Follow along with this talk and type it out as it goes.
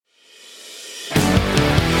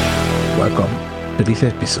Welcome to this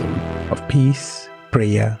episode of Peace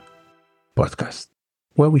Prayer Podcast,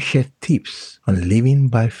 where we share tips on living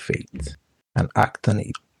by faith and act on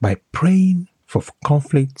it by praying for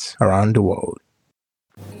conflicts around the world.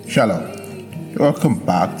 Shalom. Welcome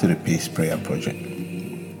back to the Peace Prayer Project.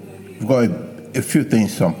 We've got a few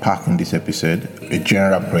things to unpack in this episode: a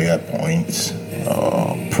general prayer points,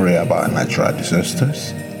 prayer about natural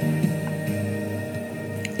disasters,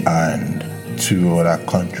 and 2 other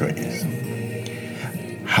countries.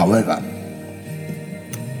 However,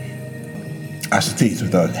 as it is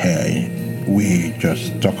with us here, we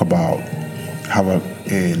just talk about, have a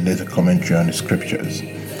little commentary on the scriptures.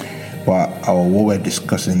 But what we're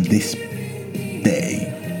discussing this day,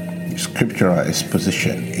 scriptural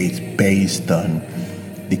exposition, is based on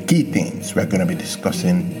the key things we're going to be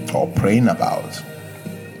discussing or praying about,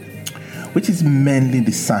 which is mainly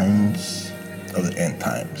the signs of the end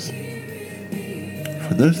times.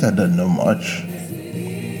 For those that don't know much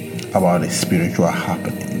about the spiritual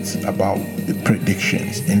happenings, about the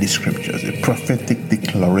predictions in the scriptures, the prophetic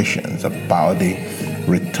declarations about the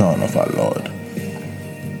return of our Lord,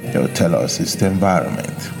 they will tell us it's the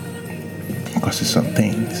environment, because it's some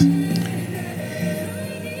things.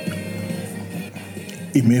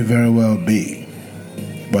 It may very well be,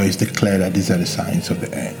 but it's declared that these are the signs of the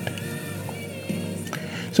end.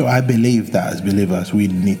 So I believe that as believers, we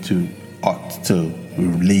ought to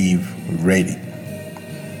live ready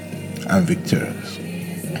and victorious,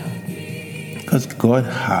 because God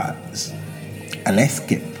has an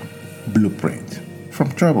escape blueprint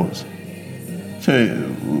from troubles. So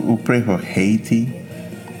we'll pray for Haiti,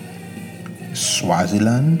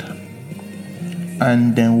 Swaziland,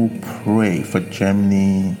 and then we'll pray for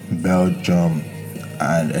Germany, Belgium,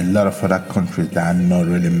 and a lot of other countries that are not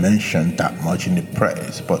really mentioned that much in the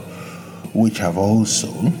press, but which have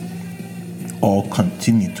also all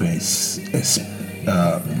continued to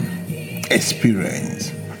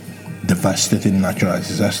experience devastating natural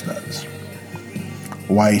disasters.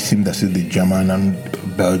 Why it seemed as if the German and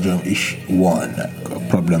Belgium-ish one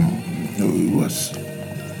problem was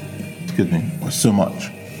so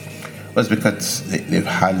much was because they've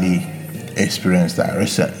hardly experienced that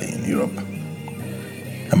recently in Europe.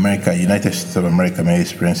 United States of America may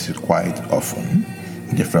experience it quite often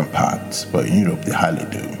in different parts, but in Europe they hardly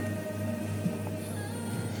do.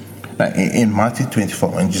 Now, in Matthew 24,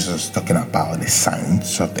 when Jesus was talking about the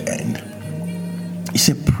signs of the end, he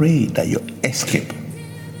said, pray that your escape,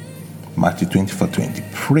 Matthew 24:20,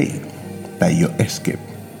 pray that your escape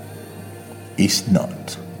is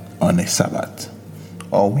not on a Sabbath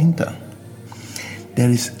or winter. There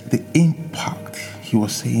is the impact. He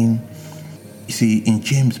was saying, you see, in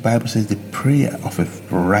James, the Bible says the prayer of a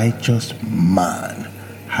righteous man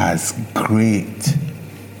has great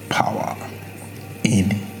power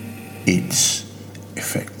in its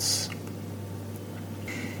effects.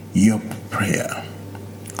 Your prayer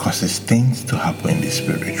causes things to happen in the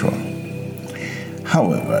spiritual.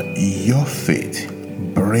 However, your faith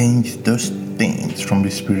brings those things from the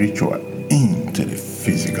spiritual into the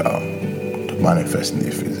physical, to manifest in the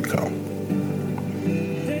physical.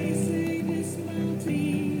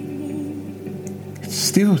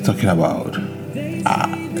 Still talking about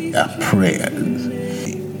our prayers.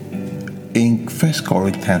 In 1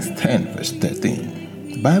 Corinthians 10, verse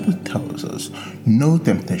 13, the Bible tells us, no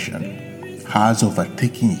temptation has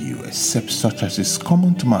overtaken you except such as is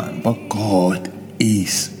common to man, but God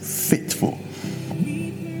is faithful.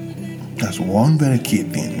 That's one very key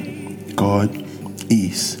thing. God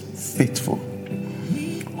is faithful,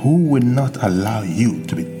 who will not allow you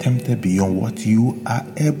to be tempted beyond what you are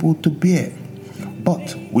able to bear.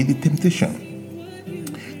 But with the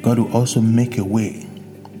temptation, God will also make a way,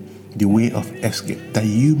 the way of escape, that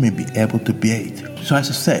you may be able to bear it. So as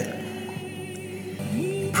I said,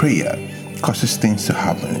 prayer causes things to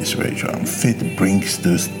happen in the spiritual. Faith brings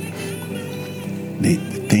those the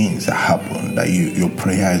things that happen, that your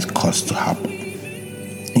prayer is caused to happen,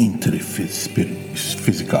 into the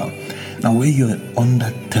physical. Now, when you're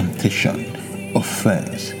under temptation,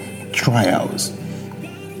 offense, trials,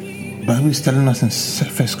 the Bible is telling us in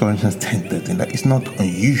 1 Corinthians 10:13 that it's not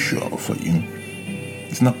unusual for you.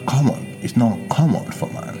 It's not common. It's not uncommon for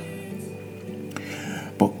man.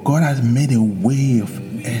 But God has made a way of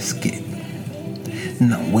escape.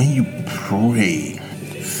 Now, when you pray,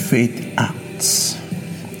 faith acts.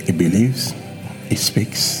 It believes, it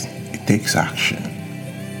speaks, it takes action.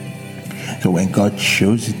 So when God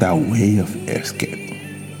shows you that way of escape,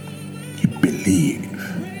 you believe.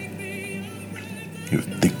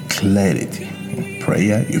 You've declared it in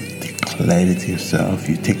prayer, you've declared it yourself,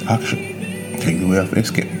 you take action, take the way of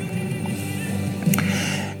escape.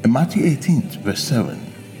 In In Matthew 18, verse 7,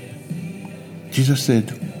 Jesus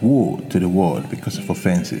said, "Woe to the world because of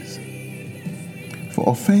offenses. For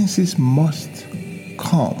offenses must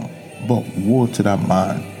come, but woe to that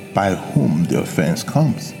man by whom the offense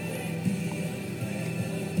comes."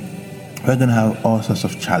 We're going to have all sorts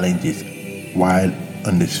of challenges while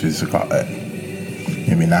on this physical earth.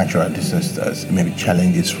 Maybe natural disasters, maybe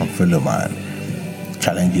challenges from fellow man,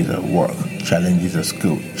 challenges at work, challenges at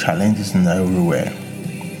school, challenges everywhere.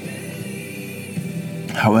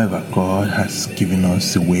 However, God has given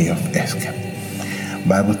us a way of escape. The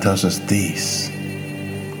Bible tells us this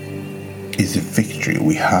is the victory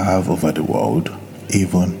we have over the world,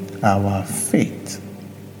 even our faith.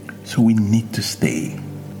 So we need to stay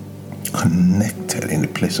connected in the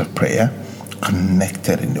place of prayer,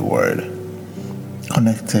 connected in the Word,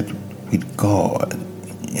 connected with God,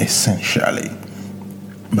 essentially.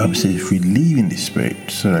 The Bible says if we live in the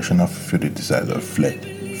Spirit, so that shall not fulfill the desires of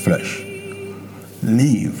flesh.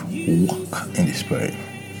 Live, walk in the Spirit.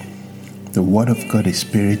 The Word of God is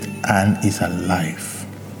Spirit and is alive.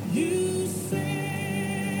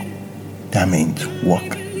 That means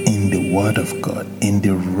walk in the Word of God, in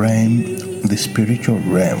the realm, the spiritual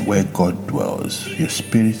realm where God dwells. Your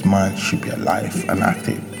spirit man should be alive and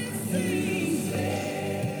active.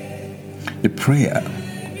 The prayer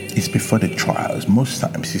is before the trials. Most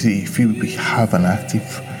times, you see, if you have an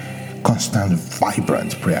active, constant,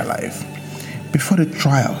 vibrant prayer life, before the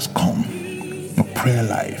trials come, your prayer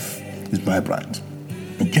life is vibrant.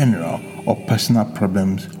 In general, or personal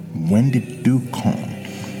problems, when they do come,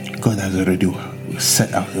 God has already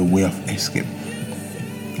set out a way of escape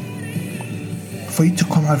for you to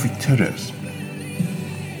come out victorious.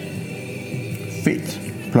 Faith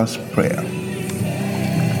plus prayer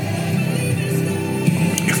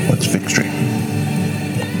equals victory.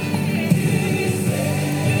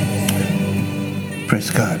 Praise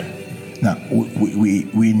God. Now,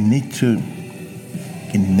 we need to,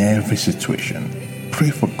 in every situation,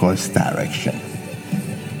 pray for God's direction.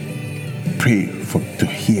 Pray to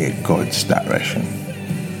hear God's direction,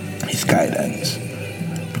 His guidance.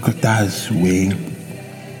 Because that's the way,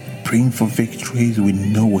 praying for victories, we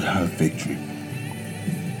know we have victory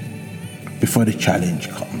before the challenge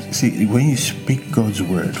comes. See, when you speak God's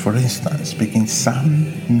word, for instance, speaking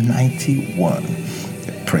Psalm 91,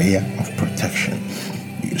 the prayer of protection,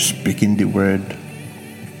 you're speaking the word,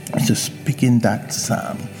 you're speaking that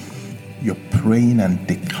psalm, you're praying and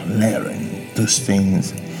declaring those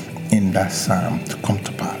things in that psalm to come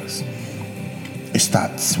to pass. It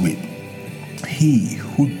starts with, "He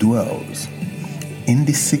who dwells in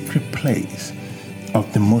the secret place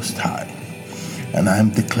of the Most High." And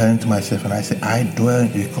I'm declaring to myself, and I say, I dwell,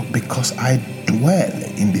 because I dwell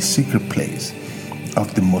in the secret place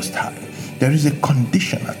of the Most High. There is a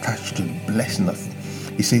condition attached to the blessing of,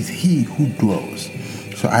 it says, "He who dwells."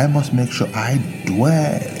 So I must make sure I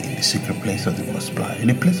dwell in the secret place of the Most High, in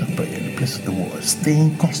the place of prayer, in the place of the word,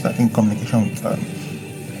 staying constant in communication with God.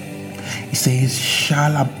 It says,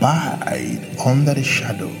 "Shall abide under the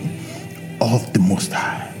shadow of the Most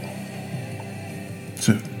High."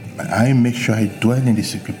 So I make sure I dwell in the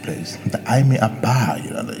secret place, that I may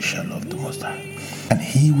abide under the shadow of the Most High. And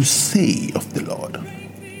He will say of the Lord,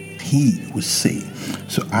 He will say.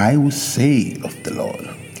 So I will say of the Lord.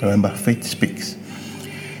 Remember, faith speaks.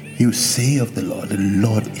 He will say of the Lord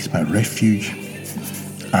is my refuge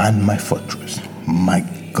and my fortress, my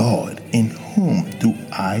God, in whom do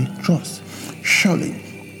I trust. Surely,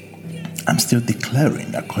 I'm still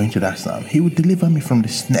declaring, according to that psalm, He will deliver me from the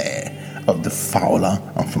snare of the fowler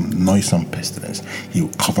and from noisome pestilence. He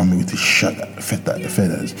will cover me with His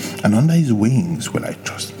feathers, and under His wings will I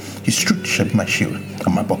trust. His truth shall be my shield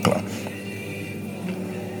and my buckler.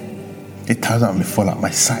 1,000 may fall at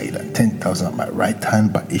my side and 10,000 at my right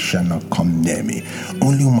hand, but it shall not come near me.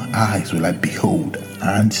 Only with my eyes will I behold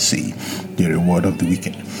and see the reward of the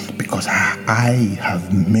wicked, because I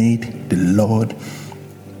have made the Lord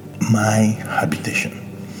my habitation.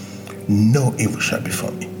 No evil shall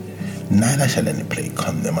befall me, neither shall any plague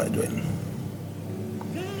come near my dwelling.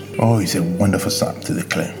 Oh, it's a wonderful psalm to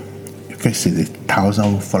declare. You can see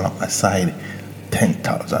 1,000 will fall at my side,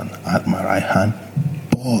 10,000 at my right hand,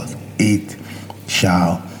 but it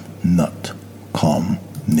shall not come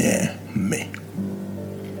near me.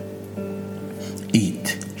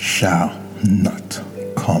 It shall not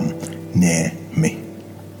come near me.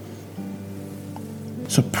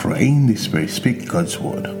 So pray in the Spirit, speak God's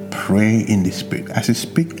word. Pray in the Spirit. As you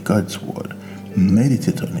speak God's word,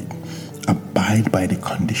 meditate on it. Abide by the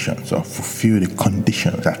conditions, or fulfill the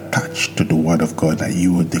conditions attached to the word of God that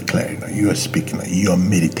you are declaring, or you are speaking, or you are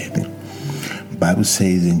meditating. The Bible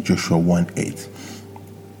says in Joshua 1:8,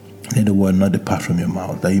 Let the word not depart from your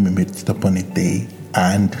mouth, that you may meditate upon it day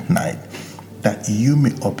and night, that you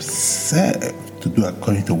may observe to do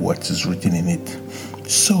according to what is written in it,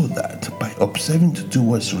 so that by observing to do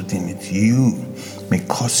what's written in it, you may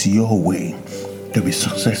cause your way to be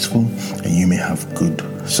successful and you may have good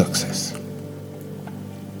success.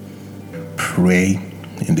 Pray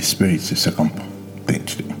in the Spirit is the second thing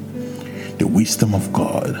to do. The wisdom of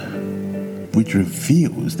God, which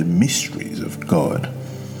reveals the mysteries of God,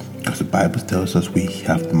 because the Bible tells us we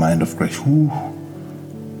have the mind of Christ.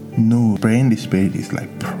 No, praying the Spirit is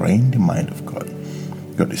like praying the mind of God.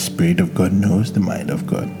 God, the Spirit of God knows the mind of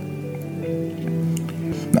God.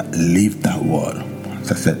 Now, live that word,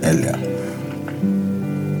 as I said earlier.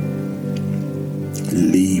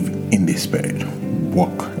 Live in the Spirit.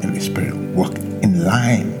 Walk in the Spirit. Walk in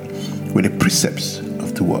line with the precepts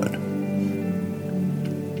of the word.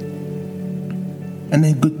 And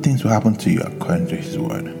then good things will happen to you according to His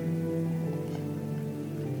word.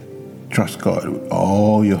 Trust God with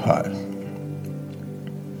all your heart.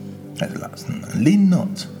 At last, lean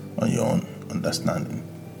not on your own understanding.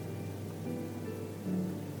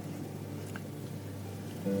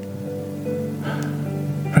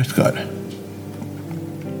 Praise God.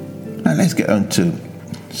 Now let's get on to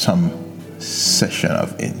some session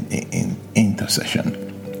of intercession.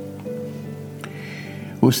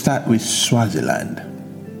 We'll start with Swaziland.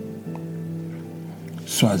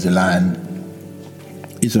 Swaziland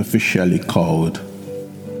is officially called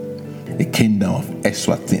the Kingdom of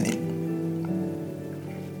Eswatini.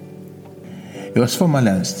 It was formerly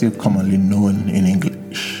and still commonly known in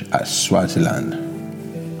English as Swaziland,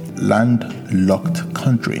 landlocked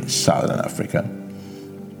country in southern Africa.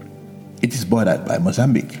 It is bordered by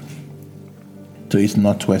Mozambique to its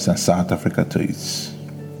northwest and South Africa to its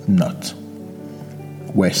north,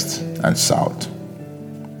 west and south.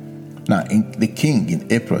 Now, the king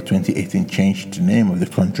in April 2018 changed the name of the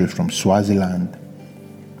country from Swaziland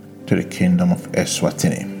to the Kingdom of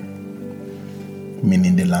Eswatini,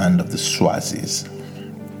 meaning the land of the Swazis.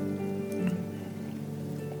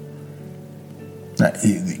 Now,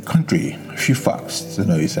 the country, a few facts to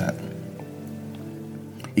know is that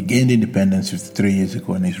it gained independence 53 years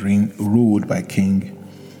ago and is ruled by King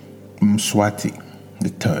Mswati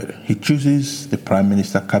III. He chooses the Prime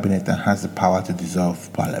Minister cabinet and has the power to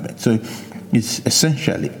dissolve parliament. So it's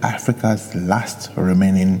essentially Africa's last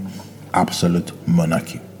remaining absolute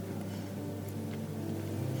monarchy.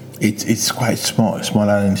 It's quite small,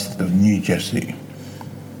 smaller than the state of New Jersey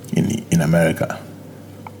in America.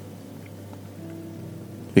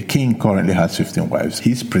 The king currently has 15 wives.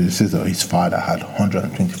 His predecessor, his father, had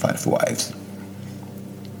 125 wives.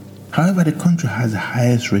 However, the country has the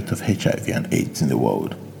highest rate of HIV and AIDS in the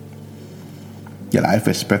world. The life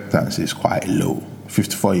expectancy is quite low,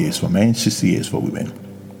 54 years for men, 60 years for women.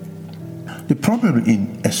 The problem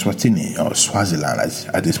in Eswatini, or Swaziland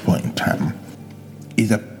at this point in time, is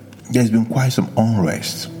that there's been quite some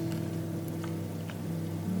unrest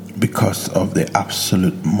because of the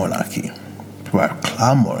absolute monarchy. People are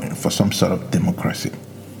clamoring for some sort of democracy.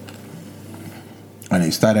 And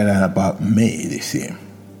it started at about May this year,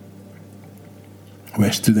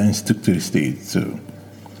 where students took to the streets to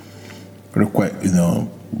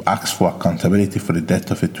ask for accountability for the death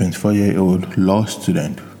of a 24-year-old law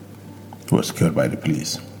student who was killed by the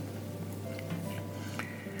police.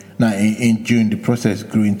 Now, in June, the protest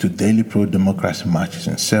grew into daily pro-democracy marches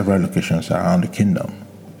in several locations around the kingdom.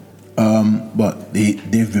 But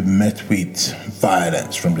they've been met with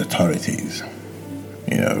violence from the authorities.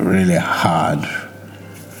 Really hard,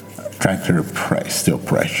 trying to repress the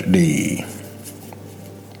oppression. The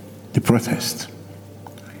protest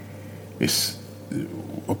is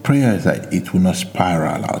a prayer is that it will not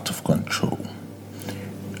spiral out of control.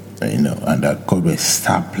 And that God will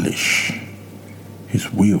establish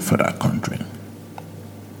His will for that country.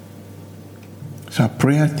 So our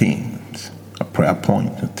prayer themes, our prayer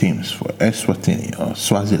point and themes for Eswatini or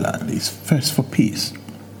Swaziland is first for peace.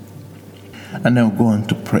 And then we'll go on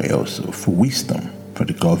to pray also for wisdom for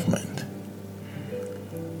the government.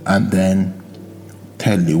 And then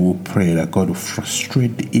we'll pray that God will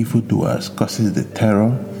frustrate the evildoers, causing the terror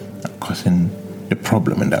and causing the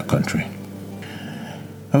problem in that country.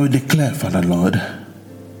 I will declare, Father Lord,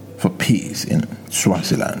 for peace in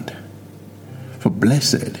Swaziland. For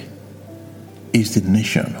blessed is the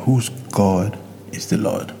nation whose God is the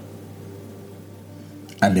Lord,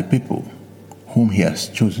 and the people whom He has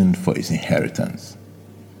chosen for His inheritance.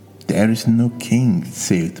 There is no king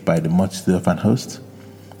saved by the multitude of an host.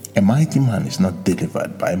 A mighty man is not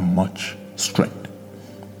delivered by much strength.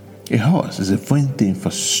 A horse is a vain thing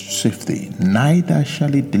for safety, neither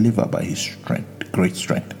shall it deliver by his strength, great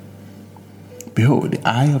strength. Behold, the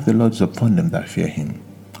eye of the Lord is upon them that fear him,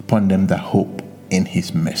 upon them that hope in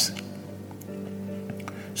his mercy.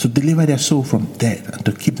 So deliver their soul from death, and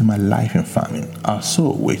to keep them alive in famine. Our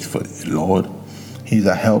soul waits for the Lord. He is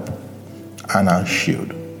our help and our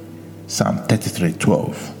shield. Psalm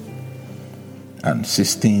 33:12 and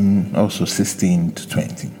 16, also 16 to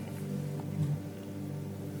 20.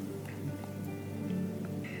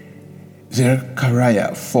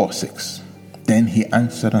 Zechariah 4:6. Then he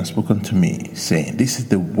answered and spoke unto me, saying, This is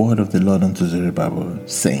the word of the Lord unto Zerubbabel,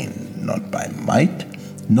 saying, Not by might,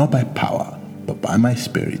 nor by power, but by my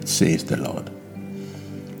spirit, says the Lord.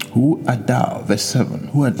 Who art thou? Verse 7.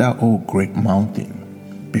 Who art thou, O great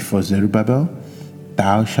mountain? Before Zerubbabel,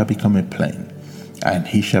 thou shalt become a plain, and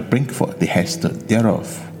he shall bring forth the headstone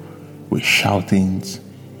thereof with shoutings,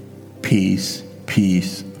 peace,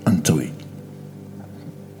 peace unto it.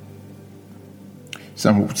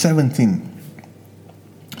 Psalm 17,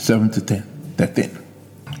 7 to 13.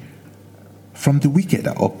 From the wicked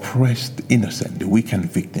are oppressed the innocent, the weak and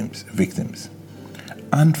victims,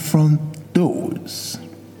 and from those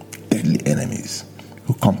deadly enemies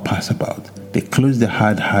who compass about. They close their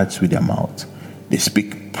hard hearts with their mouth. They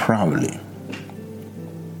speak proudly.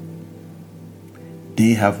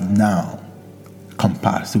 They have now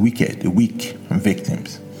compassed the wicked, the weak, and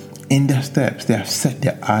victims. In their steps, they have set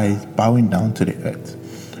their eyes bowing down to the earth,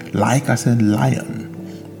 like as a lion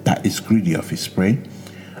that is greedy of his prey,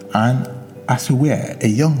 and as it were a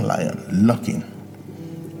young lion lurking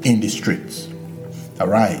in the streets.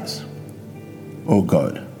 Arise, O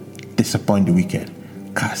God, disappoint the wicked,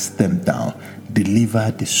 cast them down, deliver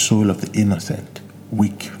the soul of the innocent,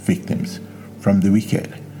 weak victims from the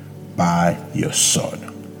wicked by your sword.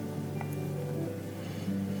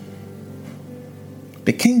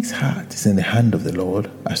 The king's heart is in the hand of the Lord,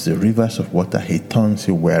 as the rivers of water. He turns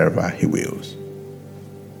it wherever he wills.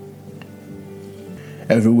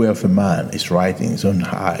 Every way of a man is right in his own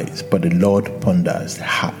eyes, but the Lord ponders the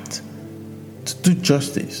heart. To do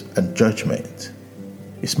justice and judgment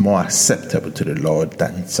is more acceptable to the Lord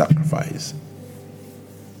than sacrifice.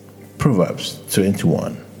 Proverbs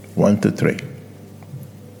 21, 1-3.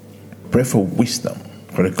 Pray for wisdom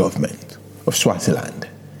for the government of Swaziland.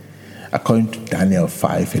 According to Daniel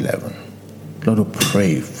 5:11, Lord, we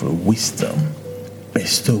pray for wisdom.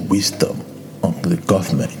 Bestow wisdom on the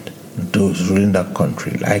government and those ruling that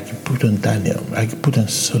country, like you put on Daniel, like you put on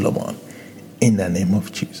Solomon, in the name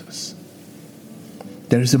of Jesus.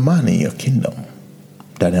 There is a man in your kingdom,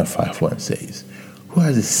 Daniel 5:1 says, who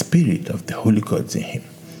has the spirit of the holy gods in him.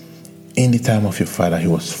 In the time of your father, he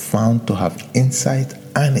was found to have insight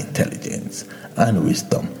and intelligence and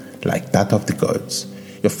wisdom like that of the gods.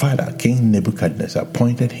 Your father, King Nebuchadnezzar,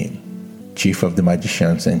 appointed him chief of the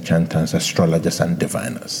magicians, enchanters, astrologers, and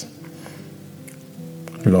diviners.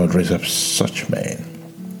 Lord, raise up such men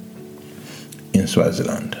in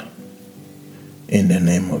Swaziland in the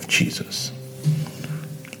name of Jesus.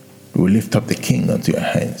 We lift up the king unto your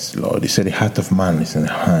hands, Lord. You said the heart of man is in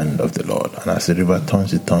the hand of the Lord, and as the river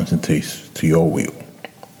turns, it turns to your will.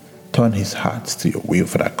 Turn his heart to your will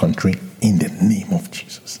for that country in the name of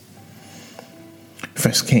Jesus.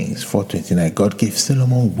 1 Kings 4:29, God gave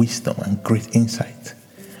Solomon wisdom and great insight,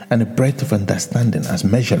 and a breadth of understanding as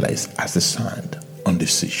measureless as the sand on the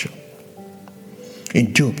seashore.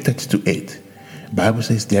 In Job 32:8, the Bible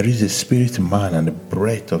says, there is a spirit in man, and the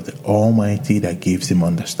breath of the Almighty that gives him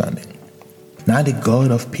understanding. Now the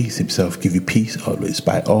God of peace himself give you peace always.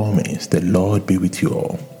 By all means, the Lord be with you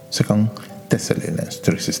all. 2 Thessalonians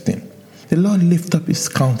 3:16. The Lord lift up his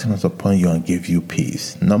countenance upon you and give you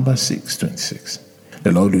peace. Numbers 6:26.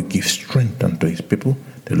 The Lord will give strength unto his people.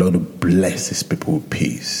 The Lord will bless his people with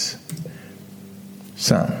peace.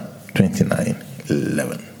 Psalm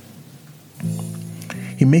 29:11.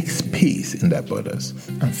 He makes peace in thy borders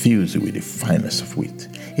and fills it with the finest of wheat.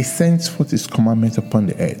 He sends forth his commandment upon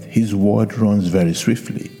the earth. His word runs very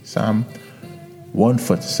swiftly. Psalm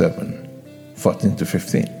 147,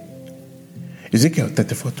 14-15. Ezekiel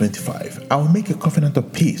 34:25. I will make a covenant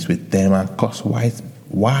of peace with them and cause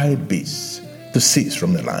wild beasts to cease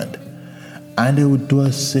from the land, and they will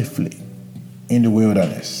dwell safely in the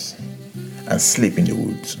wilderness and sleep in the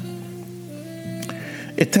woods.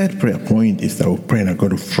 A third prayer point is that we pray that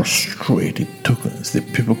God will frustrate the tokens, the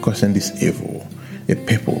people causing this evil, the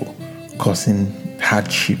people causing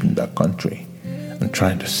hardship in that country and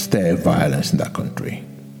trying to stir violence in that country.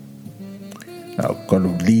 Now God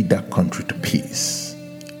will lead that country to peace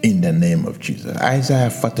in the name of Jesus. Isaiah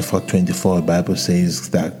 44:24, the Bible says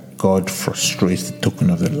that God frustrates the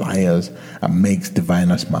token of the liars and makes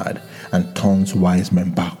diviners mad, and turns wise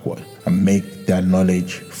men backward and make their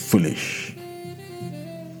knowledge foolish.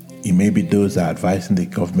 It may be those that are advising the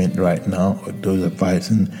government right now, or those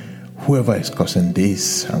advising whoever is causing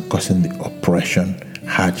this and causing the oppression,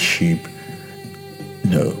 hardship.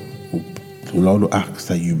 The Lord will ask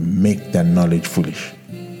that you make their knowledge foolish.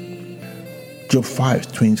 Job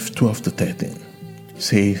 5:12 to 13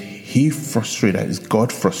 says,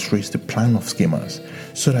 God frustrates the plan of schemers,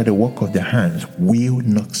 so that the work of their hands will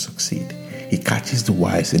not succeed. He catches the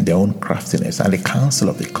wise in their own craftiness, and the counsel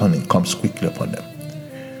of the cunning comes quickly upon them.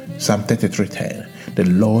 Psalm 33:10, the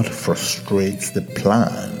Lord frustrates the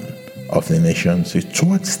plan of the nations, he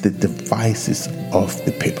thwarts the devices of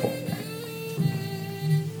the people.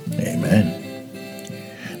 Amen.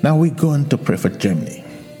 Now we go on to pray for Germany,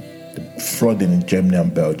 the flooding in Germany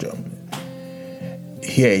and Belgium.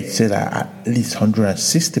 Here it says that at least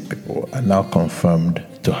 160 people are now confirmed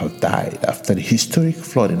to have died after the historic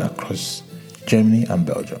flooding across Germany and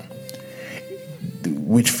Belgium.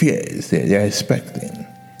 With fears, they are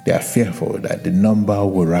fearful that the number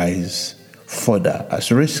will rise further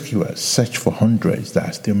as rescuers search for hundreds that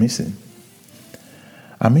are still missing.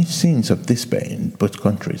 Amid scenes of despair in both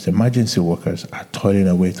countries, emergency workers are toiling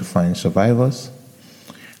away to find survivors,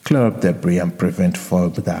 clear up debris, and prevent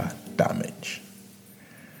further damage.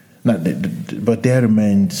 Now, but there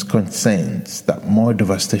remains concerns that more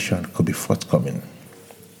devastation could be forthcoming.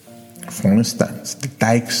 For instance, the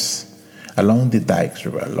dikes along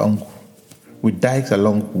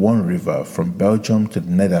one river from Belgium to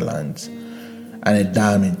the Netherlands, and a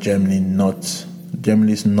dam in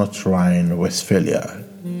Germany's North Rhine-Westphalia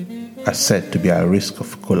are said to be at risk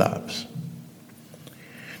of collapse.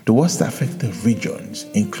 The worst affected regions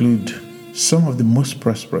include some of the most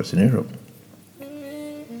prosperous in Europe,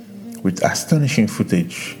 with astonishing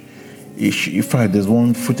footage. In fact, there's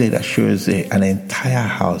one footage that shows an entire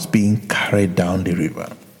house being carried down the river.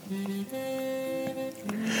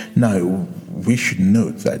 Now, we should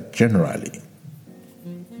note that generally,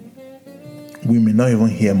 we may not even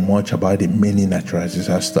hear much about the many natural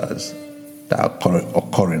disasters that are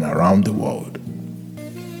occurring around the world.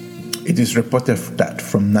 It is reported that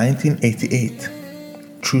from 1988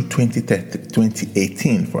 through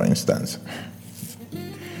 2018, for instance,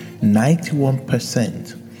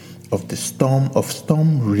 91% of the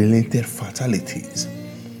storm-related fatalities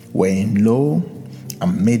were in low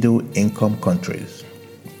and middle income countries.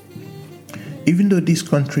 Even though these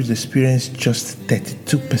countries experience just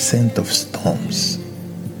 32% of storms,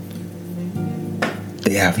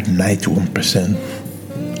 they have 91%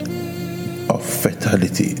 of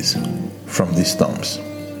fatalities from these storms.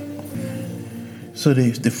 So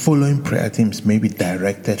the following prayer teams may be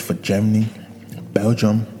directed for Germany,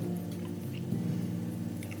 Belgium,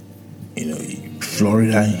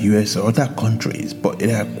 Florida, US, other countries, but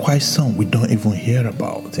there are quite some we don't even hear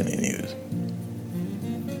about in the news.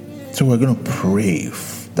 So we're going to pray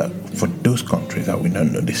for those countries that we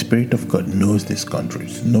don't know. The Spirit of God knows these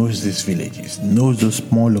countries, knows these villages, knows those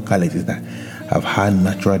small localities that have had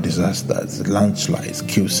natural disasters, landslides,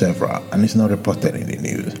 killed several, and it's not reported in the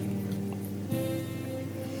news.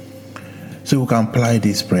 So we can apply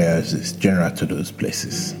these prayers as general to those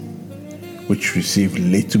places which receive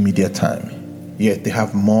little media time, yet they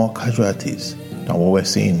have more casualties than what we're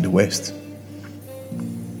seeing in the West.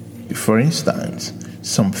 For instance,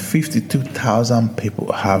 some 52,000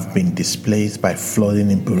 people have been displaced by flooding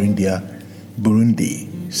in Burundi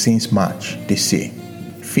since March this year.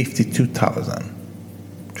 52,000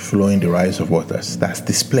 following the rise of waters. That's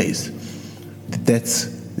displaced. The deaths,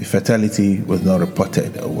 the fatality was not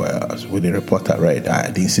reported. Whereas with the report I read, I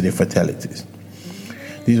didn't see the fatalities.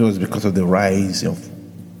 This was because of the rise of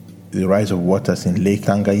waters in Lake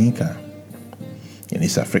Tanganyika in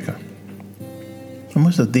East Africa. And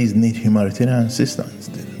most of these need humanitarian assistance.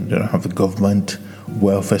 They don't have the government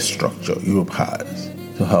welfare structure Europe has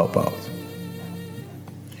to help out.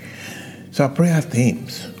 So our prayer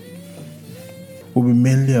themes will be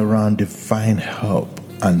mainly around divine help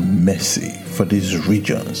and mercy for these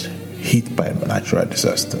regions hit by natural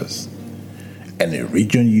disasters. And a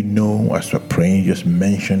region as we're praying, just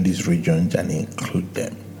mention these regions and include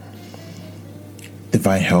them.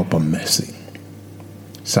 Divine help and mercy.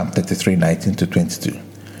 Psalm 33:19 to 22.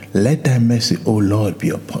 Let thy mercy, O Lord, be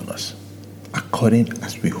upon us, according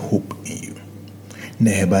as we hope in you.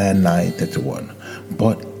 Nehemiah 9:31.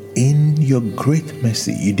 But in your great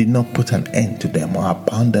mercy, you did not put an end to them or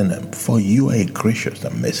abandon them, for you are a gracious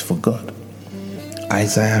and merciful God.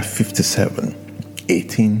 Isaiah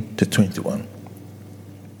 57:18 to 21.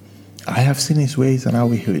 I have seen his ways and I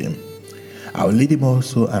will heal him. I will lead him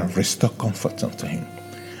also and restore comfort unto him.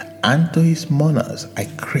 And to his mourners I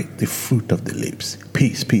create the fruit of the lips.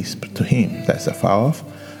 Peace, peace to him that is afar off,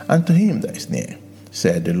 and to him that is near.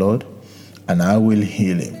 said the Lord, and I will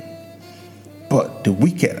heal him. But the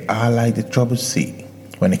wicked are like the troubled sea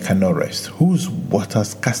when it cannot rest, whose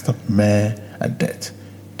waters cast up mire and death.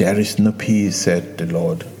 There is no peace, said the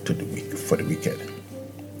Lord for the wicked.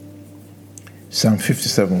 Psalm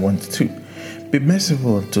 57, 1-2. Be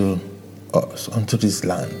merciful unto us, unto this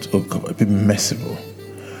land, O God, be merciful.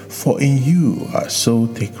 For in you our soul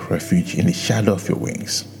take refuge in the shadow of your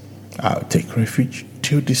wings. I'll take refuge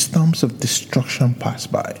till the storms of destruction pass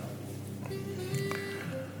by.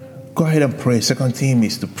 Go ahead and pray. Second theme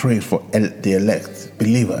is to pray for the elect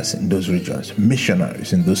believers in those regions,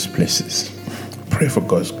 missionaries in those places. Pray for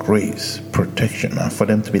God's grace, protection, and for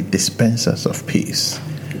them to be dispensers of peace,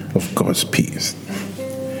 of God's peace.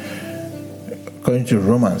 According to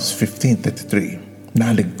Romans 15:33,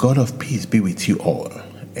 now the God of peace be with you all.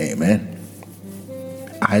 Amen.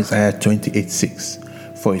 Isaiah 28:6,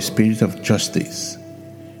 for a spirit of justice.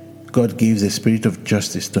 God gives a spirit of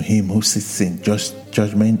justice to him who sits in just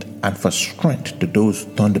judgment, and for strength to those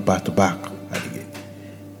who turn the battle back at the gate.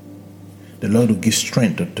 The Lord will give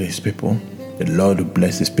strength unto his people. The Lord will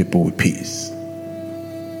bless his people with peace.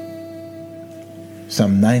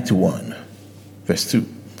 Psalm 91, verse 2.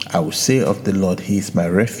 I will say of the Lord, he is my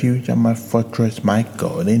refuge and my fortress, my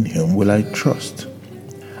God, in him will I trust.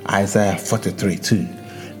 Isaiah 43:2.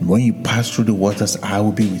 When you pass through the waters, I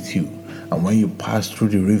will be with you. And when you pass through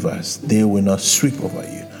the rivers, they will not sweep over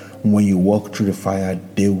you. When you walk through the fire,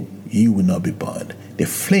 you will not be burned. The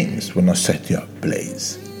flames will not set you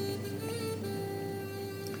ablaze.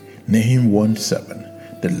 Nahum 1:7.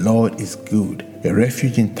 The Lord is good, a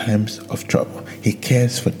refuge in times of trouble. He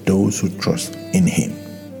cares for those who trust in him.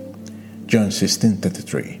 John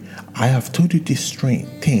 16:33. I have told you these strange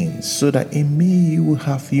things so that in me you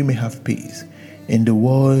may have peace. In the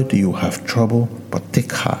world you have trouble, but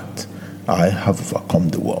take heart. I have overcome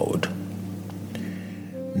the world.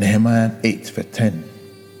 Nehemiah 8, verse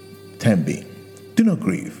 10b. Do not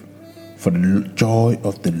grieve, for the joy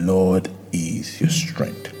of the Lord is your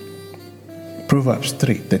strength. Proverbs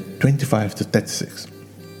 3:25-36.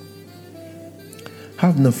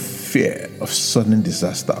 Have no fear of sudden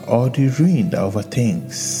disaster or the ruin that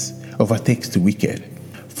overtakes the wicked,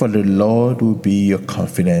 for the Lord will be your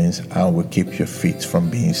confidence and will keep your feet from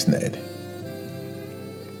being snared.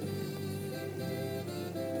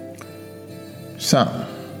 Psalm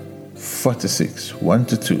 46,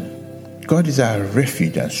 1-2. God is our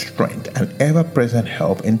refuge and strength, and ever-present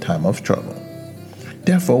help in time of trouble.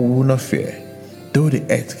 Therefore we will not fear, though the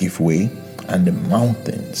earth give way and the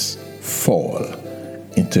mountains fall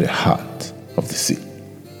into the heart of the sea.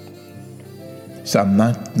 Psalm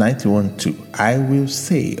 91:2. I will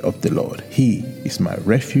say of the Lord, he is my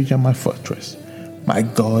refuge and my fortress, my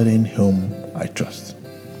God in whom I trust.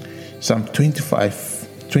 Psalm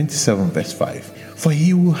 27, verse 5. For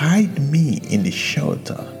he will hide me in his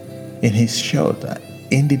shelter in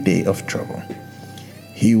the day of trouble.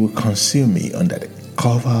 He will conceal me under the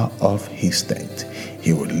cover of his tent.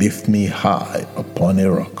 He will lift me high upon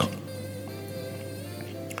a rock.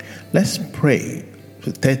 Let's pray.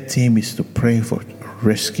 The third theme is to pray for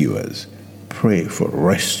rescuers. Pray for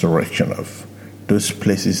restoration of those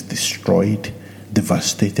places destroyed,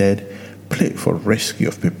 devastated. Pray for rescue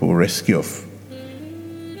of people, rescue of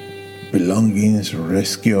belongings,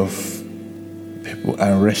 rescue of people,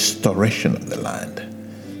 and restoration of the land.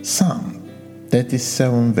 Psalm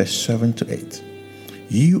 37, verse 7-8.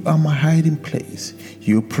 You are my hiding place.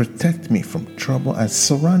 You protect me from trouble and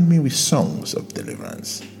surround me with songs of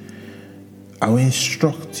deliverance. I will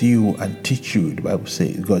instruct you and teach you, the Bible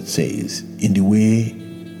says, God says, in the way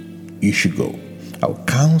you should go. I will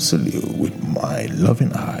counsel you with my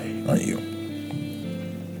loving eye on you.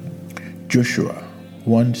 Joshua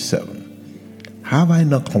 1:7. Have I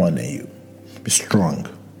not commanded you? Be strong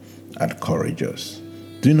and courageous.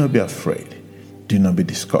 Do not be afraid. Do not be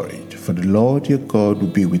discouraged, for the Lord your God will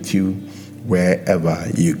be with you wherever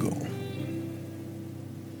you go.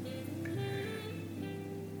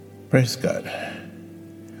 Praise God.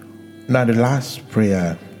 Now the last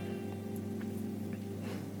prayer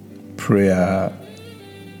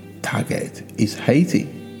target is Haiti.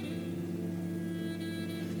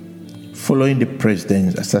 Following the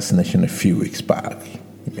president's assassination a few weeks back,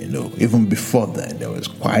 even before then, there was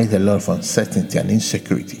quite a lot of uncertainty and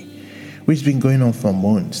insecurity, which has been going on for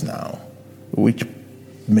months now, which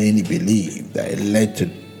many believe that it led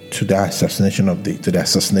to the assassination of the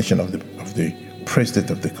president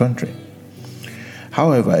of the country.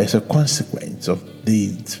 However, as a consequence of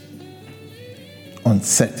the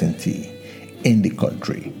uncertainty in the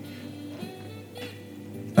country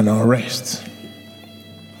and unrest,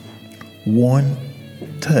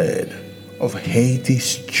 1/3 of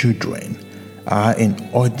Haiti's children are in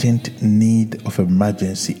urgent need of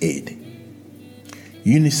emergency aid.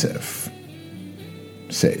 UNICEF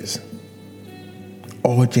says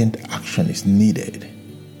urgent action is needed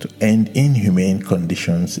to end inhumane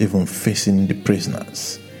conditions even facing the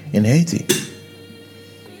prisoners in Haiti.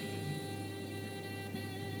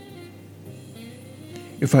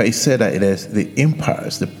 If I say that it is the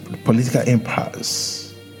impasse, the political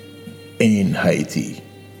impasse in Haiti,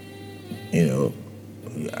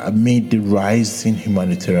 amid the rise in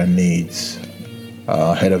humanitarian needs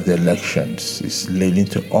ahead of the elections, is leading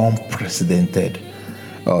to unprecedented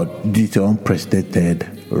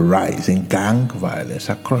rise in gang violence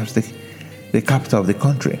across the capital of the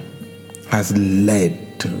country, has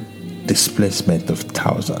led to displacement of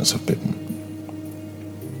thousands of people.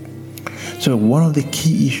 So one of the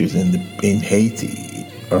key issues in Haiti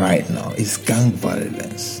right now is gang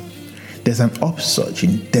violence. There's an upsurge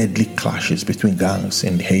in deadly clashes between gangs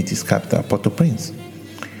in Haiti's capital, Port-au-Prince.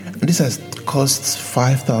 And this has caused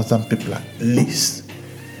 5,000 people at least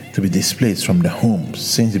to be displaced from their homes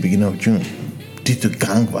since the beginning of June due to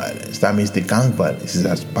gang violence. That means the gang violence is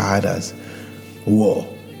as bad as war,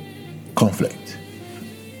 conflict.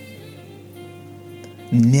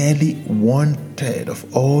 Nearly 1/3 of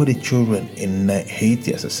all the children in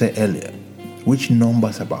Haiti, as I said earlier, which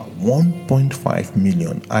numbers about 1.5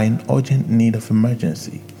 million, are in urgent need of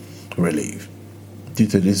emergency relief due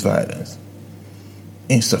to this violence.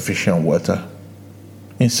 Insufficient water,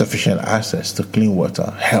 insufficient access to clean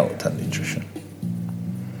water, health and nutrition.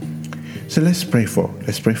 So let's pray for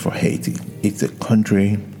Haiti. It's a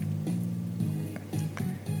country.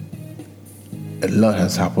 A lot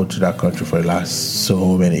has happened to that country for the last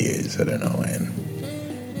so many years. I don't know, and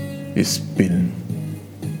it's been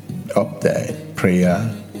up there in prayer.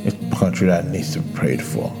 It's a country that needs to be prayed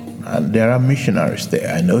for. And there are missionaries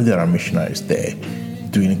there. I know there are missionaries there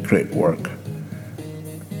doing great work.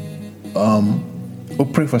 We'll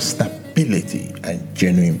pray for stability and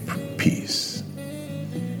genuine peace.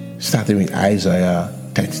 Starting with Isaiah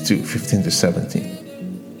 32, 15-17.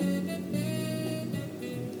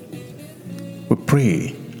 We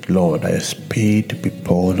pray, Lord, that your spirit be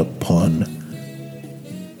poured upon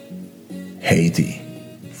Haiti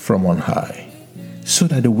from on high, so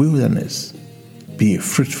that the wilderness be a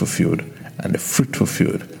fruitful field, and the fruitful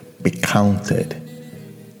field be counted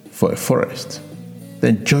for a forest.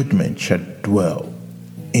 Then judgment shall dwell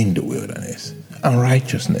in the wilderness, and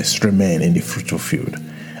righteousness remain in the fruitful field.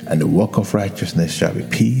 And the work of righteousness shall be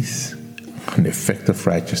peace, and the effect of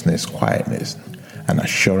righteousness quietness, and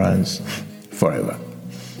assurance forever.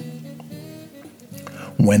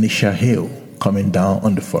 When it shall hail, coming down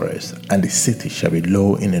on the forest, and the city shall be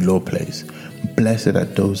low in a low place. Blessed are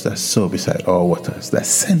those that sow beside all waters, that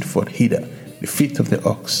send forth hither the feet of the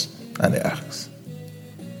ox and the axe.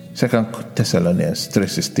 2 Thessalonians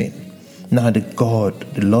 3:16. Now the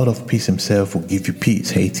Lord of peace himself will give you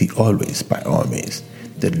peace, Haiti, always, by all means.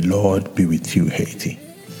 The Lord be with you, Haiti.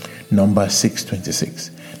 Numbers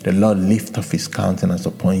 6:26. The Lord lift up his countenance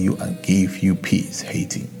upon you and give you peace,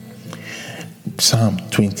 Haiti. Psalm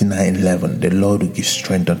 29:11. The Lord will give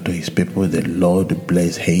strength unto his people. The Lord will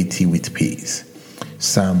bless Haiti with peace.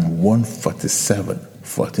 Psalm 147,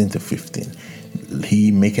 14-15.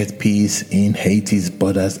 He maketh peace in Haiti's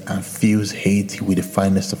borders and fills Haiti with the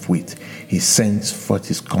finest of wheat. He sends forth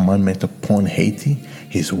his commandment upon Haiti.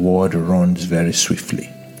 His word runs very swiftly.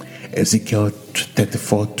 Ezekiel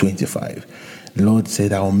 34:25. The Lord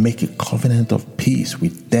said, I will make a covenant of peace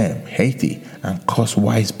with them, Haiti, and cause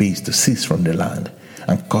wise beasts to cease from the land,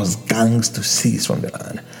 and cause gangs to cease from the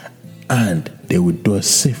land. And they will dwell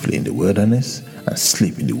safely in the wilderness and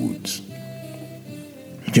sleep in the woods.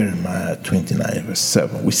 Jeremiah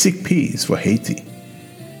 29:7. We seek peace for Haiti.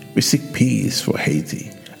 We seek peace for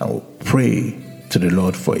Haiti, and we'll pray to the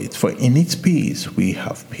Lord for it. For in its peace we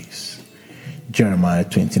have peace. Jeremiah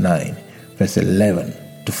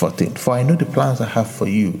 29:11-14. For I know the plans I have for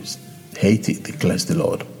you, Haiti, declares the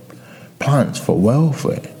Lord. Plans for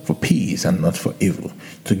welfare, for peace, and not for evil,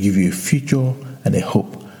 to give you a future and a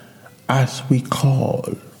hope. As we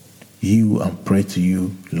call you and pray to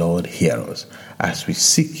you, Lord, hear us. As we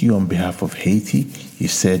seek you on behalf of Haiti, you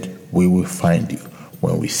said we will find you.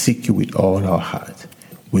 When we seek you with all our heart,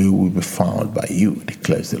 we will be found by you,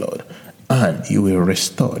 declares the Lord. And you will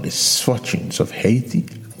restore the fortunes of Haiti,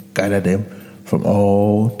 gather them from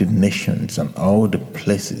all the nations and all the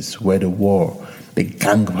places where the war, the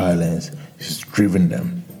gang violence has driven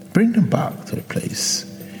them. Bring them back to the place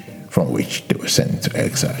from which they were sent into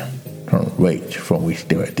exile, from which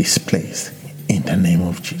they were displaced, in the name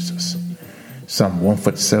of Jesus. Psalm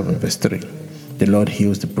 147:3. The Lord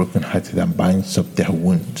heals the brokenhearted and binds up their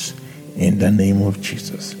wounds. In the name of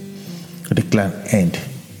Jesus. We declare an end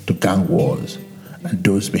to gang wars and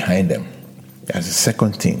those behind them. As a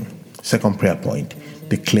second prayer point,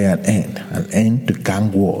 declare an end to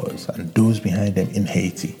gang wars and those behind them in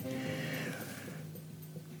Haiti.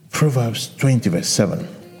 Proverbs 20 verse 7.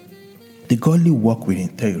 The godly walk with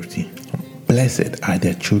integrity, and blessed are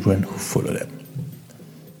their children who follow them.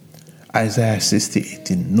 Isaiah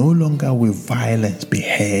 60:18. No longer will violence be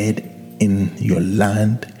heard in your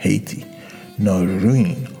land, Haiti, nor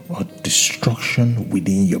ruin or destruction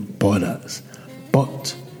within your borders,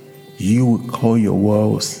 but you will call your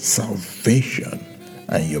walls salvation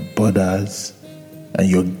and your borders and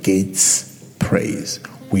your gates praise.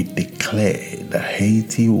 We declare that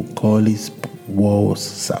Haiti will call its walls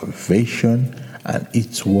salvation and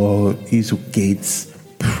its gates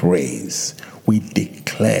praise. We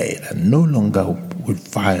declare that no longer will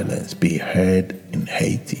violence be heard in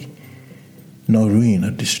Haiti, nor ruin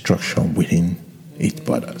or destruction within its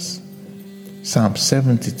borders. Psalm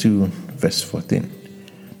 72 verse 14.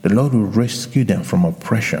 The Lord will rescue them from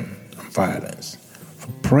oppression and violence.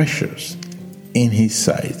 For precious in his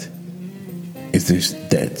sight is this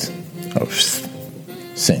death of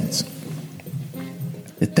saints.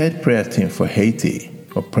 The third prayer theme for Haiti,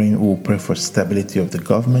 we'll pray for stability of the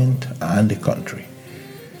government and the country.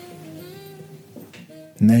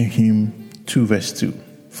 Nahum 2 verse 2.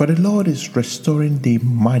 For the Lord is restoring the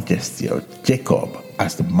majesty of Jacob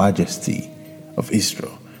as the majesty of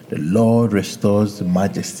Israel. The Lord restores the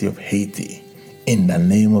majesty of Haiti. In the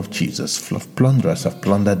name of Jesus, plunderers have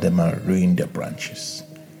plundered them and ruined their branches.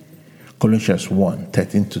 Colossians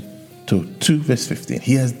 1:13 to 2 verse 15.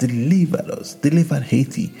 He has delivered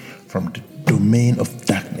Haiti from the domain of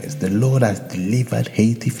darkness. The Lord has delivered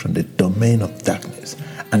Haiti from the domain of darkness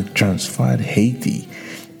and transferred Haiti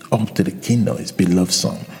up to the kingdom, his beloved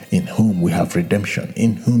Son, in whom we have redemption,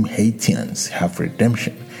 in whom Haitians have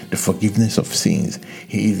redemption, the forgiveness of sins.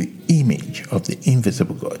 He is the image of the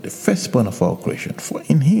invisible God, the firstborn of all creation. For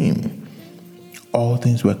in him all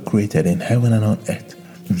things were created in heaven and on earth,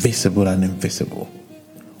 visible and invisible.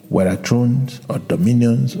 Whether thrones or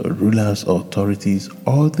dominions or rulers or authorities,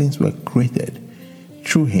 all things were created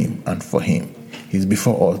through him and for him. He is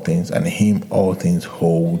before all things, and in him all things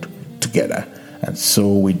hold together. And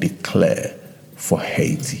so we declare for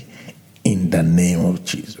Haiti in the name of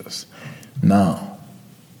Jesus. Now,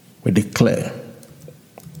 we declare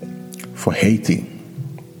for Haiti,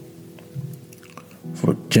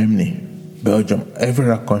 for Germany, Belgium, every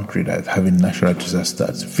other country that is having natural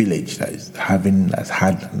disasters, village that's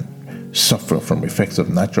had suffering from effects of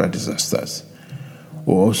natural disasters.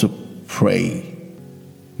 We'll also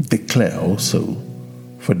declare also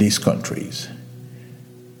for these countries.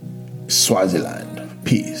 Swaziland,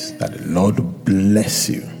 peace, that the Lord bless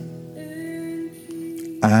you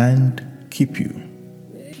and keep you.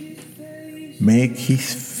 Make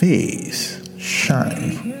his face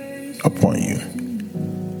shine upon you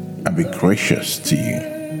and be gracious to you.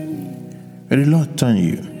 May the Lord turn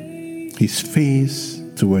his face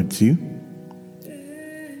towards you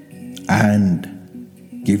and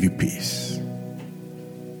give you peace.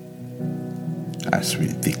 As we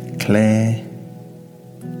declare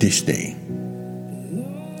this day,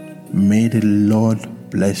 may the Lord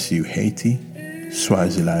bless you, Haiti,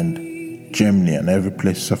 Swaziland, Germany, and every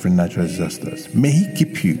place suffering natural disasters. May he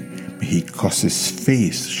keep you. May he cause his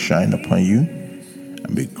face shine upon you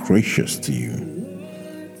and be gracious to you.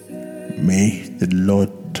 May the Lord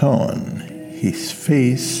turn his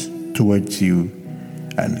face towards you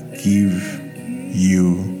and give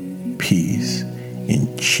you peace.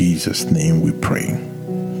 In Jesus' name we pray.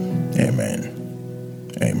 Amen.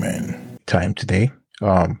 Amen. Time today,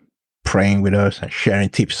 praying with us and sharing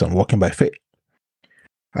tips on walking by faith.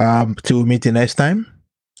 Till we meet the next time,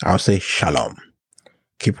 I'll say shalom.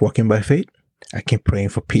 Keep walking by faith. I keep praying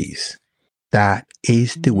for peace. That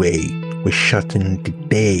is the way we shorten the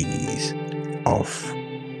days of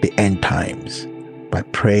the end times, by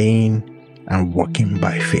praying and walking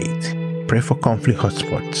by faith. Pray for conflict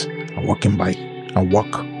hotspots and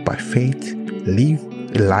walk by faith. Live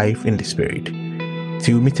a life in the Spirit.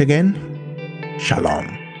 Till we meet again,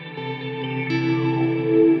 shalom.